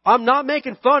 I'm not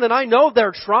making fun, and I know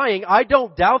they're trying. I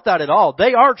don't doubt that at all.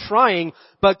 They are trying,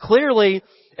 but clearly,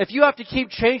 if you have to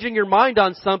keep changing your mind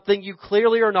on something, you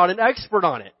clearly are not an expert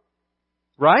on it.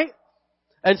 Right?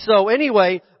 And so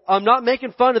anyway, I'm not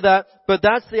making fun of that, but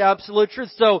that's the absolute truth.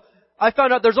 So I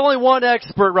found out there's only one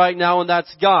expert right now, and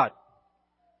that's God.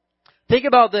 Think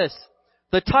about this.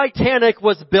 The Titanic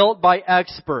was built by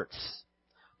experts.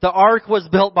 The Ark was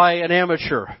built by an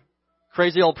amateur.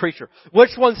 Crazy old preacher.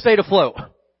 Which one stayed afloat?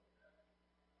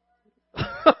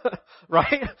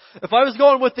 Right? If I was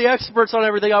going with the experts on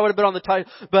everything, I would have been on the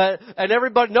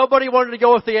Titanic. Nobody wanted to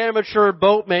go with the amateur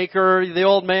boat maker, the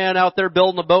old man out there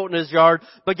building a boat in his yard.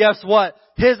 But guess what?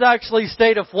 His actually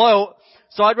stayed afloat.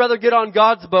 So I'd rather get on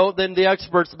God's boat than the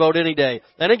expert's boat any day.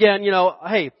 And again,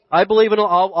 hey, I believe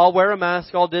I'll wear a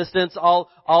mask, I'll distance,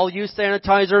 I'll use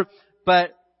sanitizer,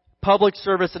 but public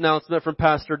service announcement from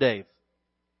Pastor Dave.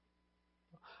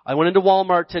 I went into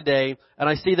Walmart today and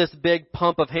I see this big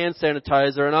pump of hand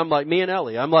sanitizer and I'm like, me and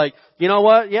Ellie, I'm like, you know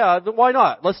what? Yeah, why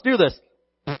not? Let's do this.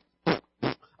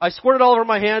 I squirt it all over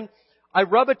my hand. I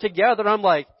rub it together and I'm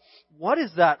like, what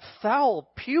is that foul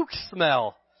puke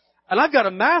smell? And I've got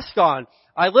a mask on.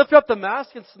 I lift up the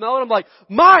mask and smell it. I'm like,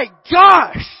 my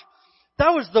gosh!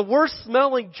 That was the worst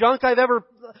smelling junk I've ever,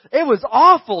 it was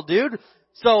awful, dude.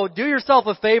 So do yourself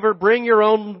a favor, bring your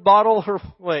own bottle, or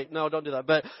wait, no, don't do that.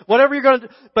 But whatever you're going to,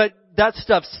 but that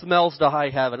stuff smells to high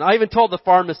heaven. I even told the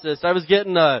pharmacist, I was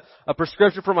getting a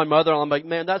prescription for my mother, and I'm like,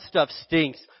 man, that stuff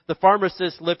stinks. The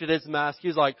pharmacist lifted his mask.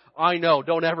 He's like, I know,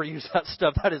 don't ever use that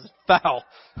stuff. That is foul.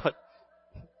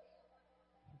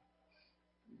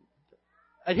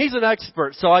 And he's an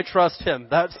expert, so I trust him.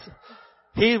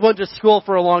 He went to school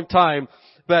for a long time.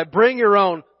 But bring your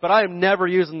own, but I am never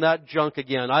using that junk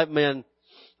again. I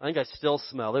think I still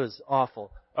smell. It was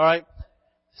awful. Alright.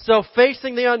 So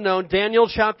facing the unknown, Daniel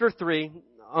chapter 3.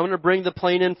 I'm going to bring the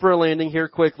plane in for a landing here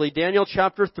quickly. Daniel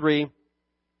chapter 3,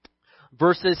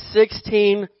 verses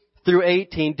 16 through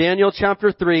 18. Daniel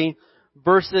chapter 3,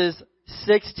 verses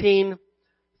 16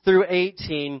 through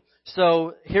 18.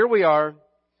 So here we are.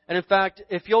 And in fact,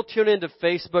 if you'll tune into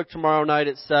Facebook tomorrow night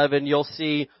at 7, you'll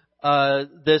see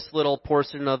this little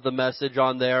portion of the message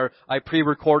on there. I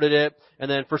pre-recorded it, and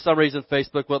then for some reason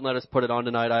Facebook wouldn't let us put it on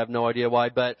tonight. I have no idea why,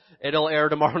 but it'll air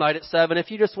tomorrow night at 7.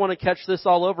 If you just want to catch this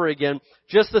all over again,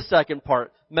 just the second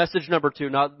part, message number 2,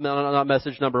 not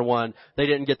message number 1. They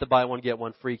didn't get the buy one get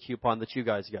one free coupon that you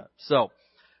guys got. So,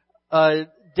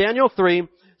 Daniel 3.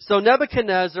 So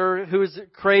Nebuchadnezzar, who's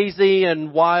crazy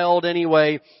and wild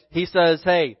anyway, he says,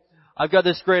 hey, I've got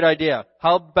this great idea.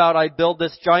 How about I build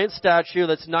this giant statue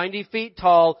that's 90 feet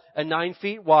tall and 9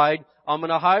 feet wide. I'm going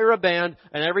to hire a band,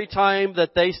 and every time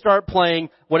that they start playing,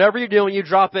 whatever you're doing, you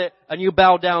drop it and you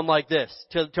bow down like this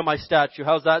to my statue.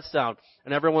 How's that sound?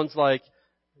 And everyone's like,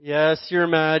 yes, Your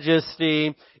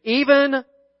Majesty. Even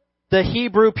the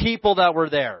Hebrew people that were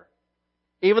there,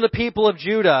 even the people of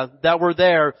Judah that were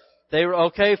there, they were,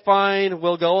 okay, fine,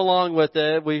 we'll go along with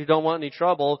it. We don't want any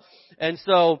trouble. And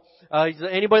so,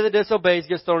 anybody that disobeys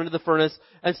gets thrown into the furnace.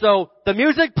 And so, the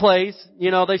music plays,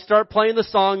 they start playing the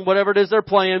song, whatever it is they're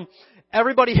playing.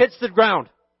 Everybody hits the ground.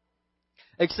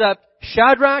 Except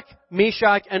Shadrach,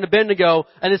 Meshach, and Abednego.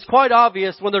 And it's quite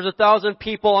obvious when there's 1,000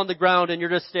 people on the ground and you're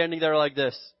just standing there like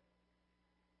this.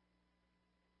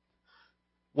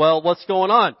 Well, what's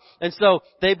going on? And so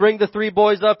they bring the 3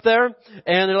 boys up there and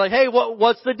they're like, hey,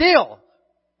 what's the deal?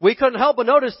 We couldn't help but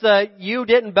notice that you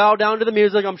didn't bow down to the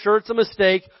music. I'm sure it's a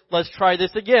mistake. Let's try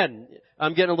this again.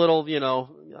 I'm getting a little,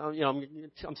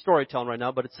 I'm storytelling right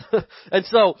now, but it's, and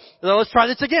so let's try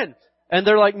this again. And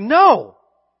they're like, no,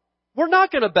 we're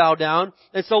not going to bow down.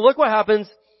 And so look what happens.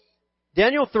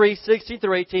 Daniel 3, 16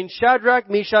 through 18, Shadrach,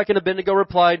 Meshach, and Abednego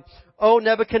replied, O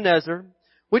Nebuchadnezzar,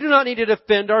 we do not need to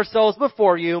defend ourselves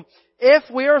before you. If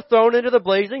we are thrown into the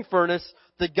blazing furnace,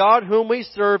 the God whom we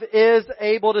serve is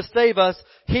able to save us.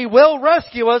 He will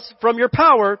rescue us from your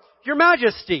power, Your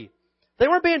Majesty. They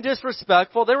weren't being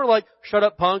disrespectful. They were like, shut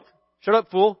up, punk. Shut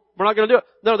up, fool. We're not going to do it.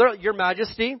 No, they're Your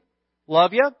Majesty.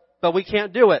 Love you, but we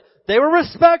can't do it. They were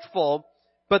respectful,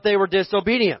 but they were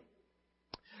disobedient.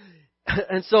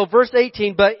 And so verse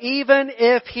 18, but even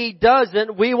if he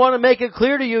doesn't, we want to make it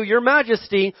clear to you, Your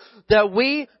Majesty, that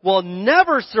we will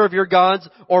never serve your gods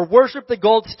or worship the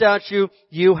gold statue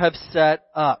you have set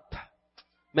up.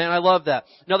 Man, I love that.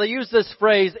 Now they use this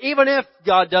phrase, even if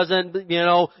God doesn't,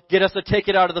 get us a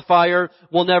ticket out of the fire,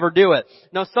 we'll never do it.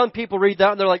 Now some people read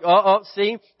that and they're like,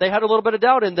 see, they had a little bit of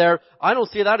doubt in there. I don't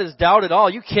see that as doubt at all.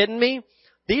 You kidding me?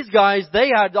 These guys,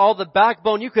 they had all the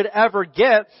backbone you could ever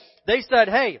get. They said,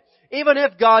 hey, even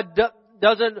if God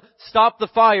doesn't stop the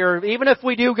fire, even if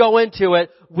we do go into it,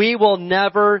 we will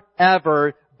never,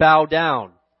 ever bow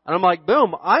down. And I'm like,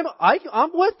 boom,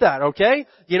 I'm with that, okay?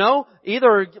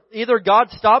 Either God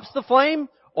stops the flame,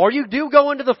 or you do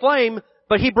go into the flame,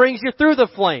 but He brings you through the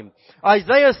flame.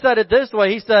 Isaiah said it this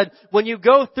way. He said, when you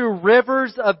go through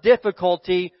rivers of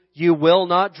difficulty, you will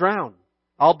not drown.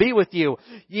 I'll be with you.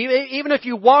 Even if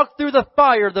you walk through the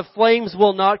fire, the flames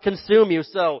will not consume you.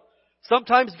 So,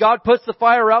 sometimes God puts the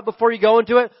fire out before you go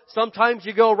into it. Sometimes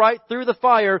you go right through the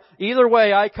fire. Either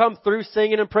way, I come through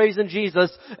singing and praising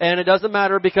Jesus, and it doesn't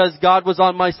matter because God was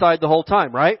on my side the whole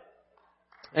time, right?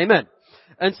 Amen.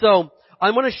 And so,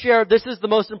 I'm going to share, this is the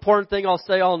most important thing I'll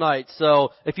say all night. So,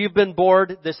 if you've been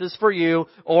bored, this is for you.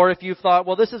 Or if you've thought,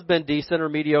 well, this has been decent or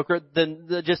mediocre, then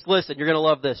just listen. You're going to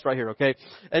love this right here, okay?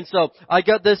 And so, I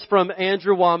got this from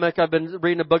Andrew Womack. I've been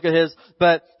reading a book of his,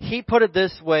 but he put it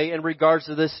this way in regards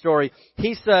to this story.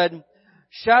 He said,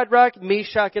 Shadrach,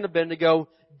 Meshach, and Abednego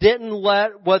didn't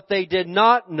let what they did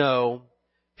not know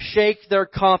shake their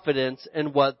confidence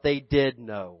in what they did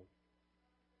know.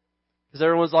 Because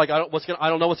everyone's like, I don't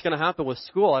know what's going to happen with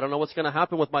school. I don't know what's going to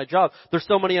happen with my job. There's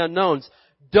so many unknowns.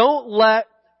 Don't let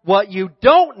what you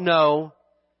don't know,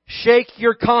 shake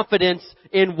your confidence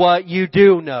in what you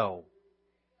do know.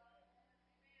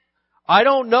 I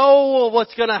don't know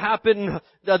what's going to happen.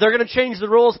 They're going to change the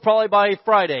rules probably by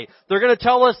Friday. They're going to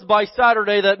tell us by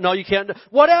Saturday that no, you can't.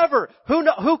 Whatever.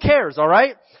 Who cares, all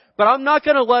right? But I'm not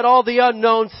going to let all the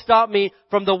unknowns stop me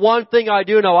from the one thing I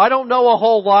do know. I don't know a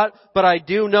whole lot, but I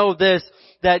do know this,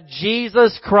 that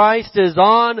Jesus Christ is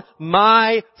on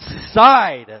my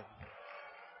side.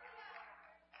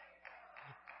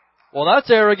 Well, that's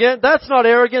arrogant. That's not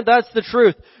arrogant. That's the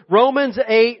truth. Romans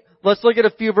 8. Let's look at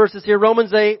a few verses here.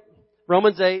 Romans 8.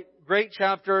 Great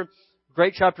chapter.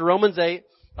 Romans 8.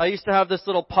 I used to have this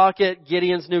little pocket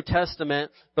Gideon's New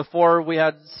Testament before we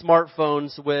had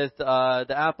smartphones with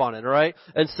the app on it, all right?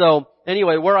 And so,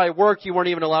 anyway, where I worked, you weren't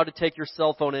even allowed to take your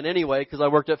cell phone in anyway, because I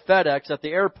worked at FedEx at the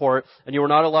airport, and you were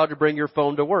not allowed to bring your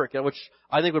phone to work, which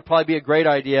I think would probably be a great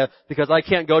idea, because I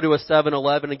can't go to a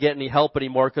 7-Eleven and get any help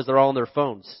anymore, because they're all on their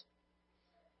phones.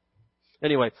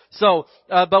 Anyway, so,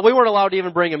 but we weren't allowed to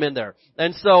even bring them in there.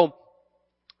 And so,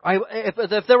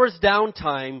 if there was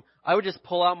downtime, I would just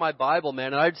pull out my Bible,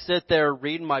 man, and I'd sit there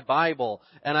reading my Bible.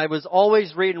 And I was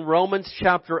always reading Romans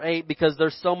chapter 8 because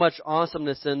there's so much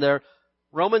awesomeness in there.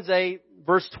 Romans 8,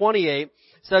 verse 28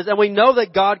 says, "And we know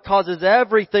that God causes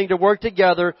everything to work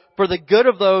together for the good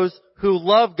of those who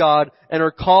love God and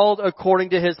are called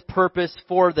according to His purpose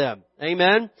for them."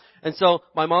 Amen? And so,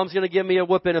 my mom's gonna give me a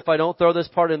whooping if I don't throw this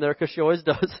part in there, because she always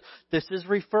does. This is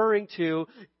referring to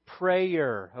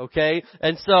prayer, okay?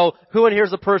 And so, who in here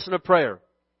is a person of prayer?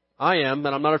 I am,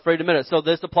 and I'm not afraid to admit it. So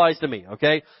this applies to me,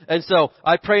 okay? And so,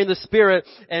 I pray in the Spirit,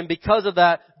 and because of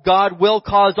that, God will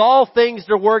cause all things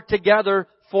to work together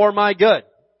for my good.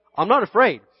 I'm not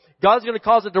afraid. God's going to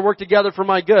cause it to work together for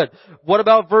my good. What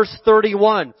about verse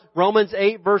 31? Romans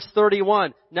 8, verse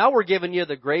 31. Now we're giving you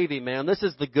the gravy, man. This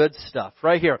is the good stuff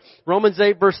right here. Romans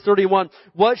 8, verse 31.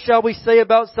 "What shall we say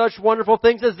about such wonderful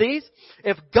things as these?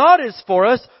 If God is for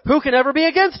us, who can ever be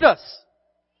against us?"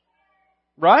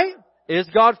 Right? Is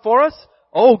God for us?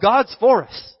 Oh, God's for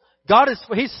us.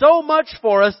 He's so much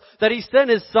for us that He sent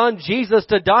His Son Jesus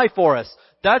to die for us.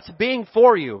 That's being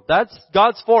for you.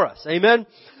 God's for us. Amen?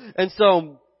 And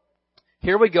so,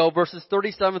 here we go, verses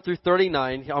 37 through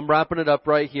 39. I'm wrapping it up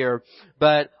right here.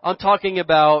 But I'm talking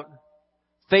about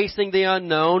facing the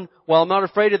unknown. Well, I'm not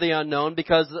afraid of the unknown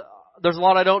because there's a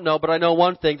lot I don't know, but I know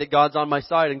one thing, that God's on my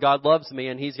side and God loves me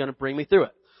and He's going to bring me through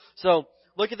it. So,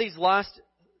 look at these last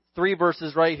 3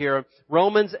 verses right here.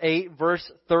 Romans 8, verse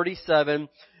 37.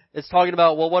 It's talking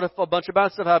about, well, what if a bunch of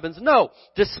bad stuff happens? No.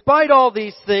 Despite all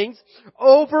these things,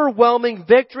 overwhelming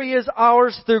victory is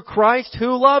ours through Christ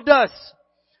who loved us.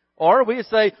 Or we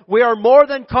say, we are more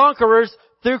than conquerors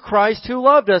through Christ who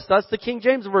loved us. That's the King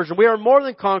James Version. We are more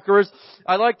than conquerors.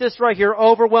 I like this right here,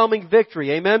 overwhelming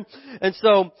victory. Amen? And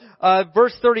so,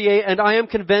 verse 38, "And I am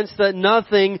convinced that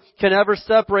nothing can ever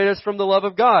separate us from the love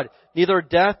of God. Neither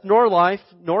death, nor life,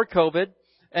 nor COVID."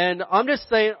 And I'm just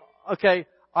saying, okay,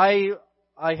 I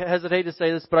hesitate to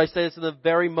say this, but I say this in the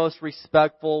very most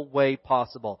respectful way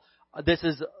possible. This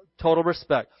is total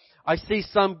respect. I see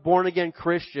some born-again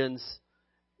Christians,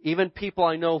 even people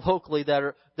I know locally, that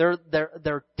are,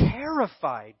 they're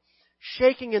terrified,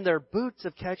 shaking in their boots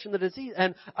of catching the disease.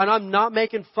 And I'm not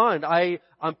making fun.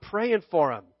 I'm praying for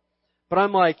them. But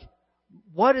I'm like,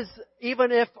 what is,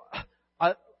 even if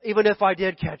I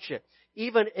did catch it,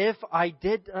 even if I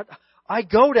did, I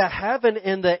go to heaven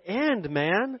in the end,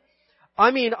 man.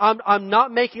 I mean, I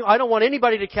don't want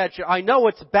anybody to catch it. I know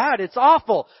it's bad. It's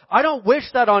awful. I don't wish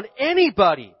that on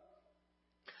anybody.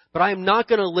 But I am not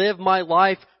going to live my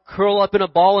life curl up in a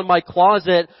ball in my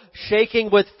closet, shaking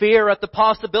with fear at the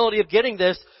possibility of getting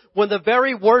this, when the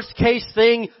very worst case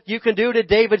thing you can do to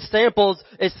David Samples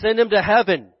is send him to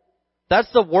heaven.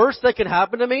 That's the worst that can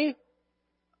happen to me?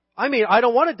 I mean, I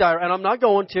don't want to die, and I'm not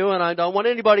going to, and I don't want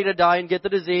anybody to die and get the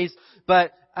disease.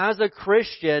 But as a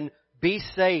Christian, be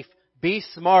safe, be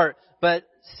smart. But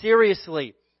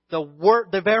seriously,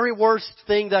 the very worst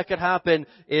thing that could happen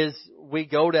is we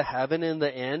go to heaven in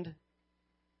the end.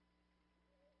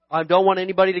 I don't want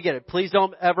anybody to get it. Please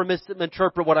don't ever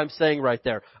misinterpret what I'm saying right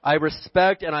there. I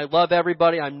respect and I love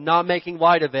everybody. I'm not making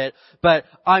light of it. But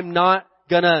I'm not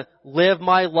gonna live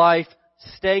my life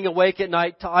staying awake at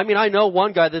night. I mean, I know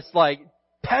one guy that's like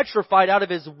petrified out of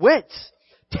his wits.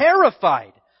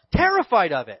 Terrified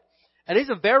of it. And he's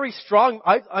a very strong,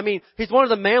 I mean, he's one of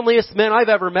the manliest men I've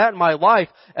ever met in my life.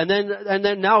 And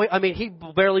then now, I mean, he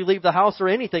barely leave the house or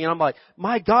anything. And I'm like,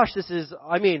 my gosh,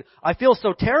 I feel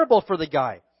so terrible for the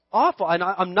guy. Awful. And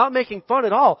I'm not making fun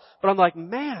at all. But I'm like,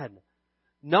 man,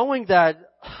 knowing that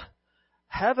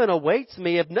heaven awaits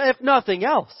me, if nothing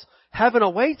else, heaven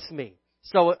awaits me.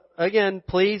 So again,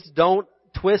 please don't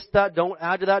twist that, don't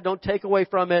add to that, don't take away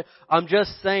from it. I'm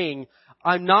just saying,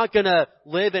 I'm not gonna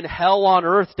live in hell on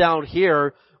earth down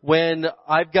here when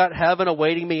I've got heaven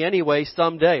awaiting me anyway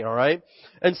someday, alright?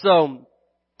 And so,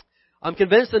 I'm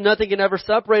convinced that nothing can ever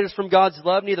separate us from God's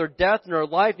love, neither death nor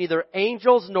life, neither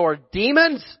angels nor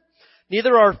demons,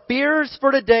 neither our fears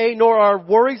for today nor our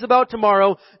worries about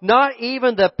tomorrow, not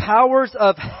even the powers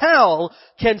of hell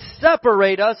can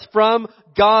separate us from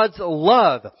God's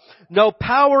love. No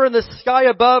power in the sky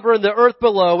above or in the earth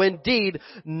below. Indeed,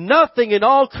 nothing in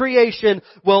all creation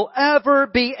will ever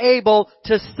be able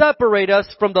to separate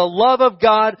us from the love of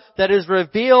God that is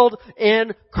revealed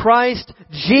in Christ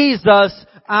Jesus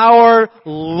our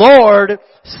Lord.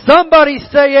 Somebody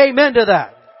say amen to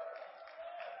that.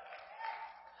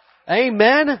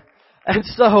 Amen. And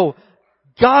so,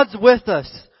 God's with us.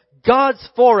 God's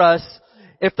for us.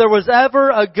 If there was ever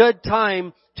a good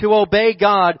time to obey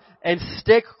God and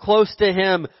stick close to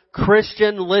Him,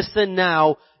 Christian, listen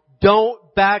now.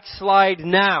 Don't backslide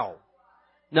now.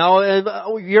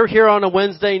 Now, you're here on a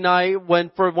Wednesday night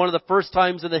when for one of the first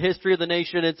times in the history of the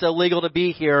nation it's illegal to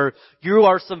be here. You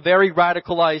are some very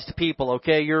radicalized people,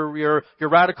 okay? You're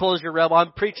radical as you're rebel.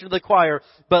 I'm preaching to the choir.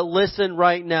 But listen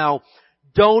right now.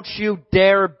 Don't you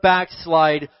dare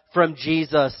backslide from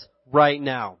Jesus right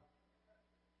now.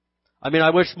 I mean,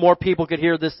 I wish more people could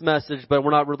hear this message, but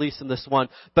we're not releasing this one.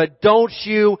 But don't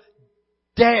you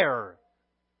dare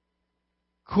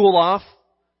cool off.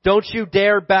 Don't you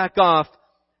dare back off.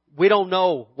 We don't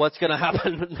know what's going to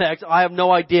happen next. I have no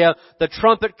idea. The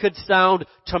trumpet could sound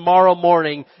tomorrow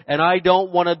morning, and I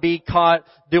don't want to be caught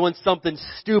doing something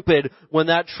stupid when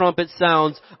that trumpet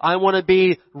sounds. I want to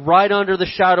be right under the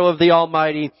shadow of the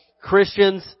Almighty.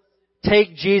 Christians,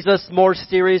 take Jesus more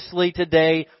seriously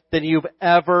today than you've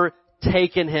ever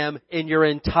taken Him in your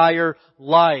entire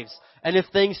lives. And if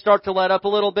things start to let up a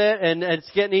little bit and it's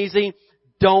getting easy,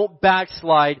 don't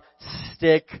backslide.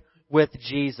 Stick with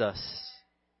Jesus.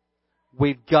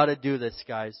 We've got to do this,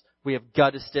 guys. We have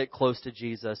got to stick close to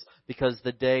Jesus because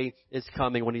the day is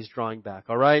coming when He's drawing back.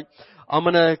 All right? I'm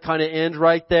going to kind of end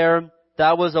right there.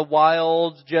 That was a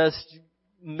wild, just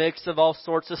mix of all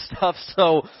sorts of stuff.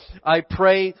 So I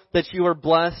pray that you are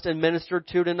blessed and ministered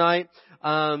to tonight.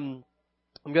 I'm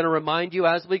going to remind you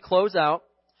as we close out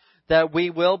that we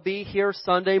will be here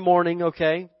Sunday morning,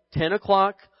 okay? 10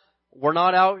 o'clock. We're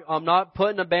not out, I'm not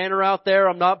putting a banner out there.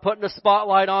 I'm not putting a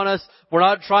spotlight on us. We're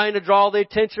not trying to draw the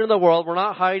attention of the world. We're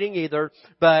not hiding either.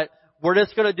 But we're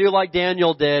just going to do like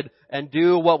Daniel did and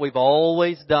do what we've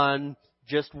always done.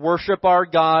 Just worship our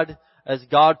God as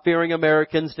God-fearing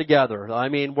Americans together. I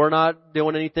mean, we're not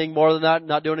doing anything more than that,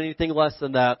 not doing anything less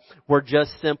than that. We're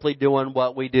just simply doing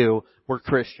what we do. We're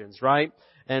Christians, right?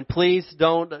 And please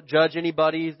don't judge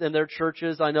anybody in their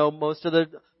churches. I know most of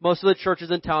the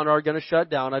churches in town are going to shut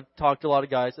down. I've talked to a lot of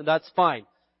guys, and that's fine.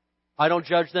 I don't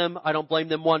judge them. I don't blame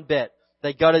them one bit.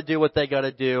 They got to do what they got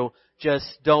to do. Just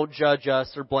don't judge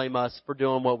us or blame us for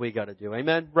doing what we got to do.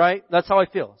 Amen? Right? That's how I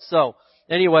feel. So,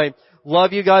 anyway,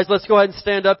 love you guys. Let's go ahead and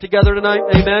stand up together tonight.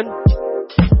 Amen?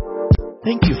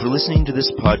 Thank you for listening to this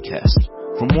podcast.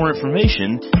 For more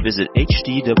information, visit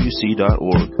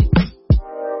hdwc.org.